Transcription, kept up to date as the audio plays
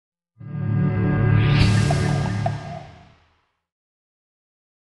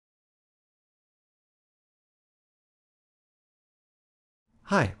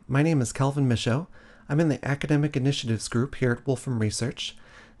Hi, my name is Calvin Michaud. I'm in the Academic Initiatives group here at Wolfram Research.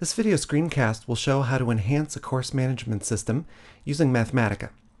 This video screencast will show how to enhance a course management system using Mathematica.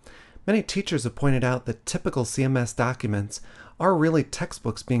 Many teachers have pointed out that typical CMS documents are really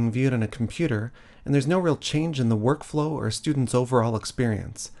textbooks being viewed on a computer, and there's no real change in the workflow or a student's overall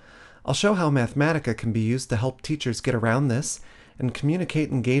experience. I'll show how Mathematica can be used to help teachers get around this and communicate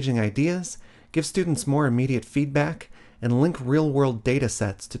engaging ideas, give students more immediate feedback, and link real-world data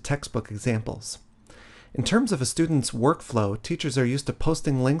sets to textbook examples. In terms of a student's workflow, teachers are used to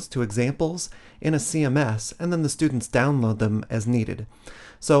posting links to examples in a CMS, and then the students download them as needed.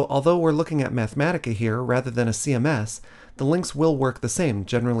 So although we're looking at Mathematica here rather than a CMS, the links will work the same,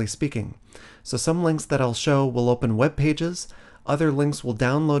 generally speaking. So some links that I'll show will open web pages, other links will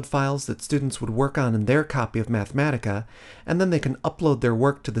download files that students would work on in their copy of Mathematica, and then they can upload their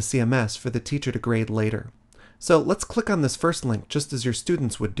work to the CMS for the teacher to grade later. So let's click on this first link just as your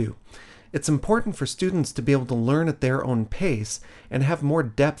students would do. It's important for students to be able to learn at their own pace and have more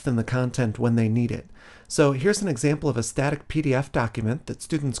depth in the content when they need it. So here's an example of a static PDF document that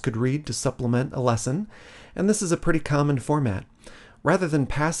students could read to supplement a lesson, and this is a pretty common format. Rather than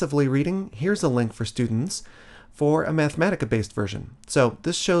passively reading, here's a link for students for a Mathematica-based version. So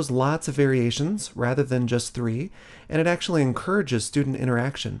this shows lots of variations rather than just 3, and it actually encourages student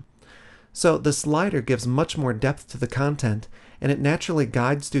interaction. So the slider gives much more depth to the content, and it naturally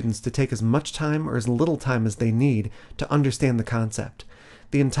guides students to take as much time or as little time as they need to understand the concept.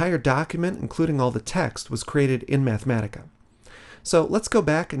 The entire document, including all the text, was created in Mathematica. So let's go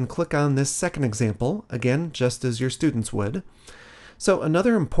back and click on this second example, again, just as your students would. So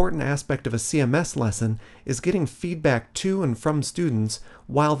another important aspect of a CMS lesson is getting feedback to and from students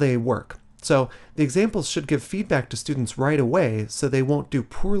while they work. So the examples should give feedback to students right away so they won't do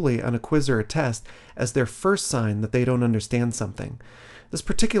poorly on a quiz or a test as their first sign that they don't understand something. This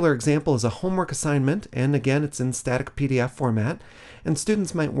particular example is a homework assignment, and again it's in static PDF format, and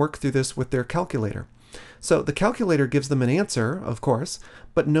students might work through this with their calculator. So the calculator gives them an answer, of course,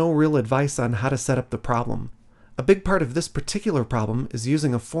 but no real advice on how to set up the problem. A big part of this particular problem is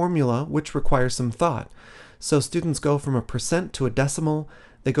using a formula which requires some thought. So students go from a percent to a decimal,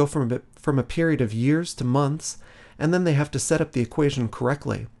 they go from a period of years to months, and then they have to set up the equation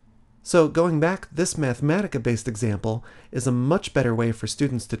correctly. So going back, this Mathematica-based example is a much better way for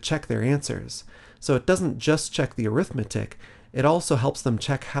students to check their answers. So it doesn't just check the arithmetic, it also helps them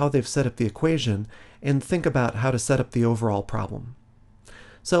check how they've set up the equation and think about how to set up the overall problem.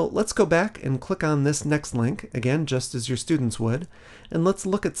 So let's go back and click on this next link, again just as your students would, and let's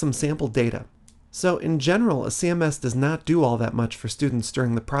look at some sample data. So in general, a CMS does not do all that much for students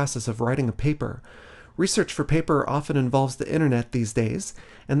during the process of writing a paper. Research for paper often involves the internet these days,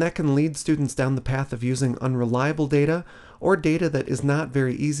 and that can lead students down the path of using unreliable data or data that is not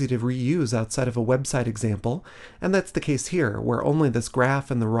very easy to reuse outside of a website example, and that's the case here, where only this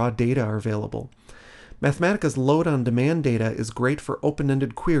graph and the raw data are available. Mathematica's load-on-demand data is great for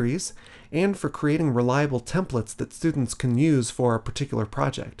open-ended queries and for creating reliable templates that students can use for a particular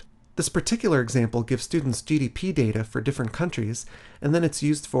project. This particular example gives students GDP data for different countries, and then it's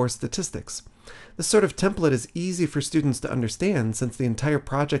used for statistics. This sort of template is easy for students to understand since the entire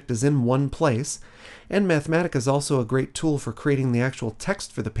project is in one place, and Mathematica is also a great tool for creating the actual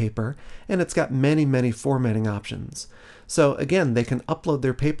text for the paper, and it's got many formatting options. So again, they can upload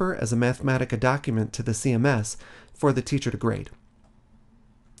their paper as a Mathematica document to the CMS for the teacher to grade.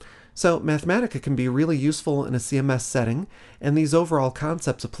 So Mathematica can be really useful in a CMS setting, and these overall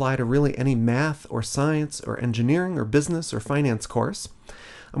concepts apply to really any math or science or engineering or business or finance course.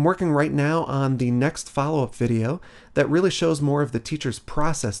 I'm working right now on the next follow-up video that really shows more of the teacher's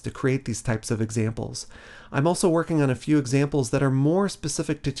process to create these types of examples. I'm also working on a few examples that are more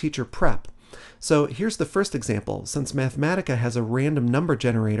specific to teacher prep. So here's the first example. Since Mathematica has a random number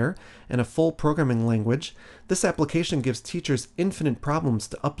generator and a full programming language, this application gives teachers infinite problems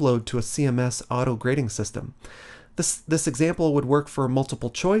to upload to a CMS auto-grading system. This example would work for a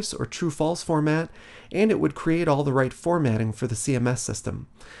multiple choice or true-false format, and it would create all the right formatting for the CMS system.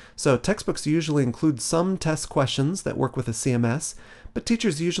 So textbooks usually include some test questions that work with a CMS, but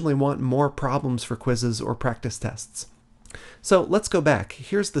teachers usually want more problems for quizzes or practice tests. So let's go back.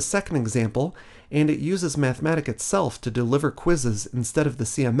 Here's the second example, and it uses Mathematica itself to deliver quizzes instead of the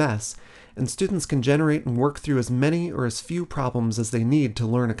CMS, and students can generate and work through as many or as few problems as they need to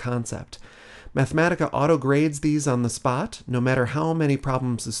learn a concept. Mathematica auto-grades these on the spot, no matter how many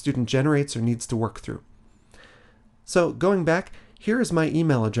problems the student generates or needs to work through. So going back, here is my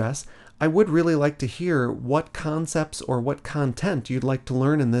email address. I would really like to hear what concepts or what content you'd like to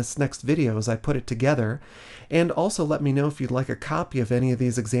learn in this next video as I put it together. And also let me know if you'd like a copy of any of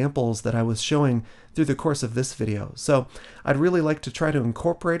these examples that I was showing through the course of this video. So I'd really like to try to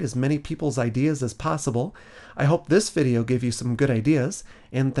incorporate as many people's ideas as possible. I hope this video gave you some good ideas,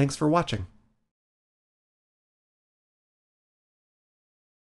 and thanks for watching.